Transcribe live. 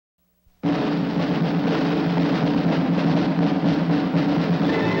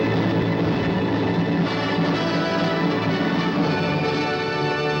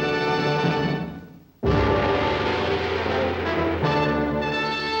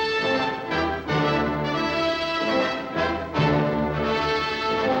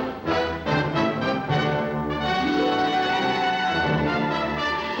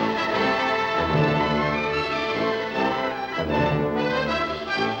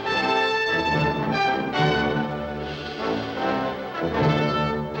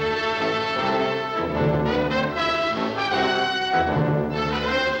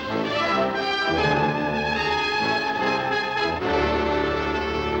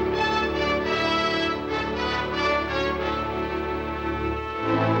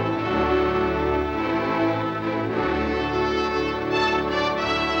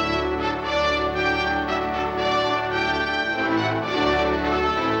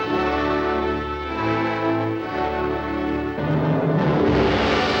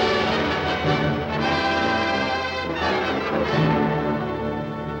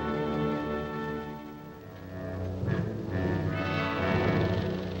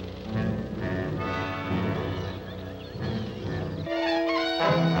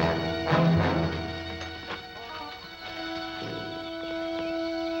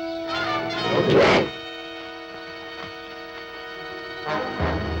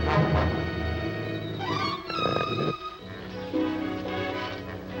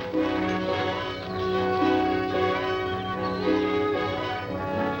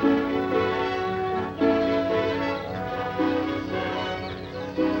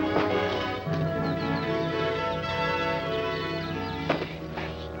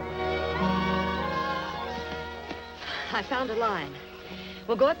I found a line.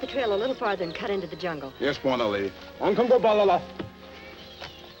 We'll go up the trail a little farther and cut into the jungle. Yes, Buona lady. On Kongo balala.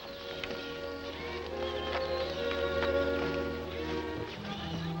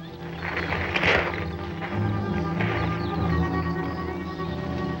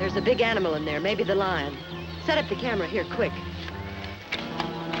 There's a big animal in there, maybe the lion. Set up the camera here, quick.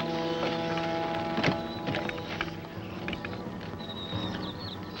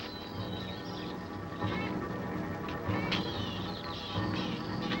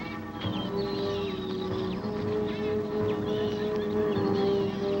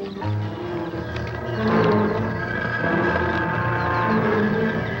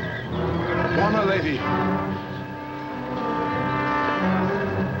 Buona lady.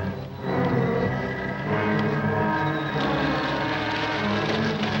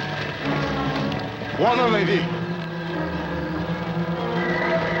 Buona lady.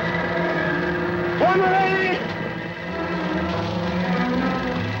 Buona lady.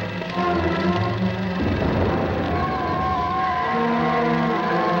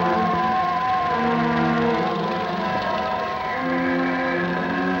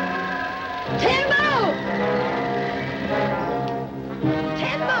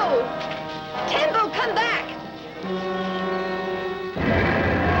 Come back!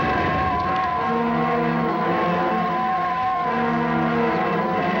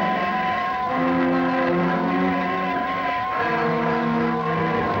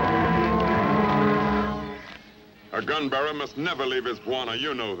 A gun bearer must never leave his Buona,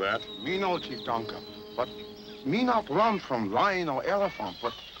 you know that. Me know, Chief Donka, but me not run from lion or elephant,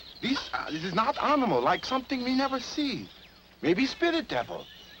 but this is not animal, like something me never see. Maybe spirit devil.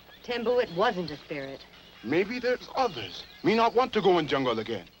 Timbo, it wasn't a spirit. Maybe there's others. Me not want to go in jungle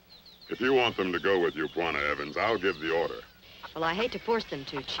again. If you want them to go with you, Buona Evans, I'll give the order. Well, I hate to force them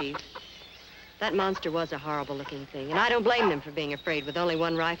to, Chief. That monster was a horrible-looking thing, and I don't blame them for being afraid with only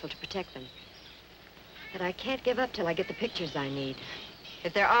one rifle to protect them. But I can't give up till I get the pictures I need.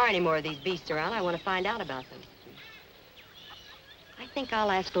 If there are any more of these beasts around, I want to find out about them. I think I'll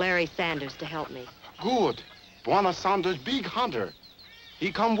ask Larry Sanders to help me. Good. Buona Sanders, big hunter.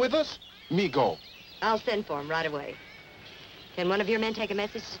 He come with us, me go. I'll send for him right away. Can one of your men take a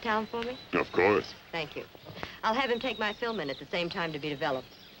message to town for me? Of course. Thank you. I'll have him take my film in at the same time to be developed.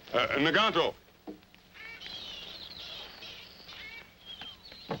 Naganto.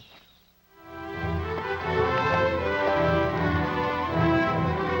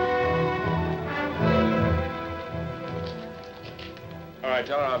 All right,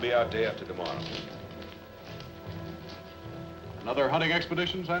 tell her I'll be out day after tomorrow. Another hunting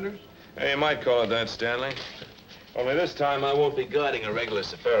expedition, Sanders? Hey, you might call it that, Stanley. Only this time I won't be guiding a regular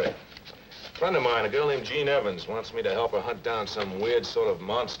safari. A friend of mine, a girl named Jean Evans, wants me to help her hunt down some weird sort of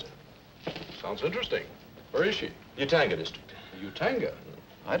monster. Sounds interesting. Where is she? Utanga district. Utanga?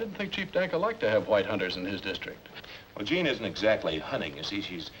 I didn't think Chief Danka liked to have white hunters in his district. Well, Jean isn't exactly hunting, you see.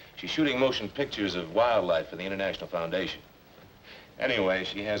 She's shooting motion pictures of wildlife for the International Foundation. Anyway,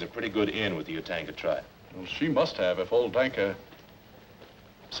 she has a pretty good in with the Utanga tribe. Well, she must have if old Danka...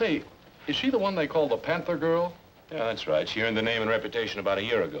 Say, is she the one they call the Panther Girl? Yeah, that's right. She earned the name and reputation about a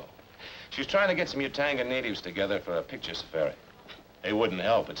year ago. She was trying to get some Utanga natives together for a picture safari. They wouldn't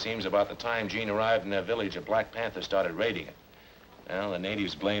help. It seems about the time Jean arrived in their village, a Black Panther started raiding it. Well, the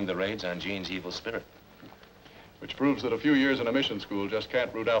natives blamed the raids on Jean's evil spirit. Which proves that a few years in a mission school just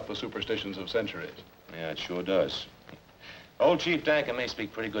can't root out the superstitions of centuries. Yeah, it sure does. Old Chief Danka may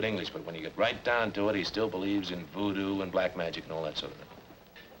speak pretty good English, but when you get right down to it, he still believes in voodoo and black magic and all that sort of thing.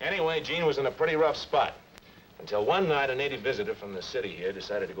 Anyway, Jean was in a pretty rough spot. Until one night, a native visitor from the city here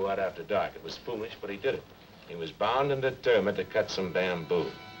decided to go out after dark. It was foolish, but he did it. He was bound and determined to cut some bamboo.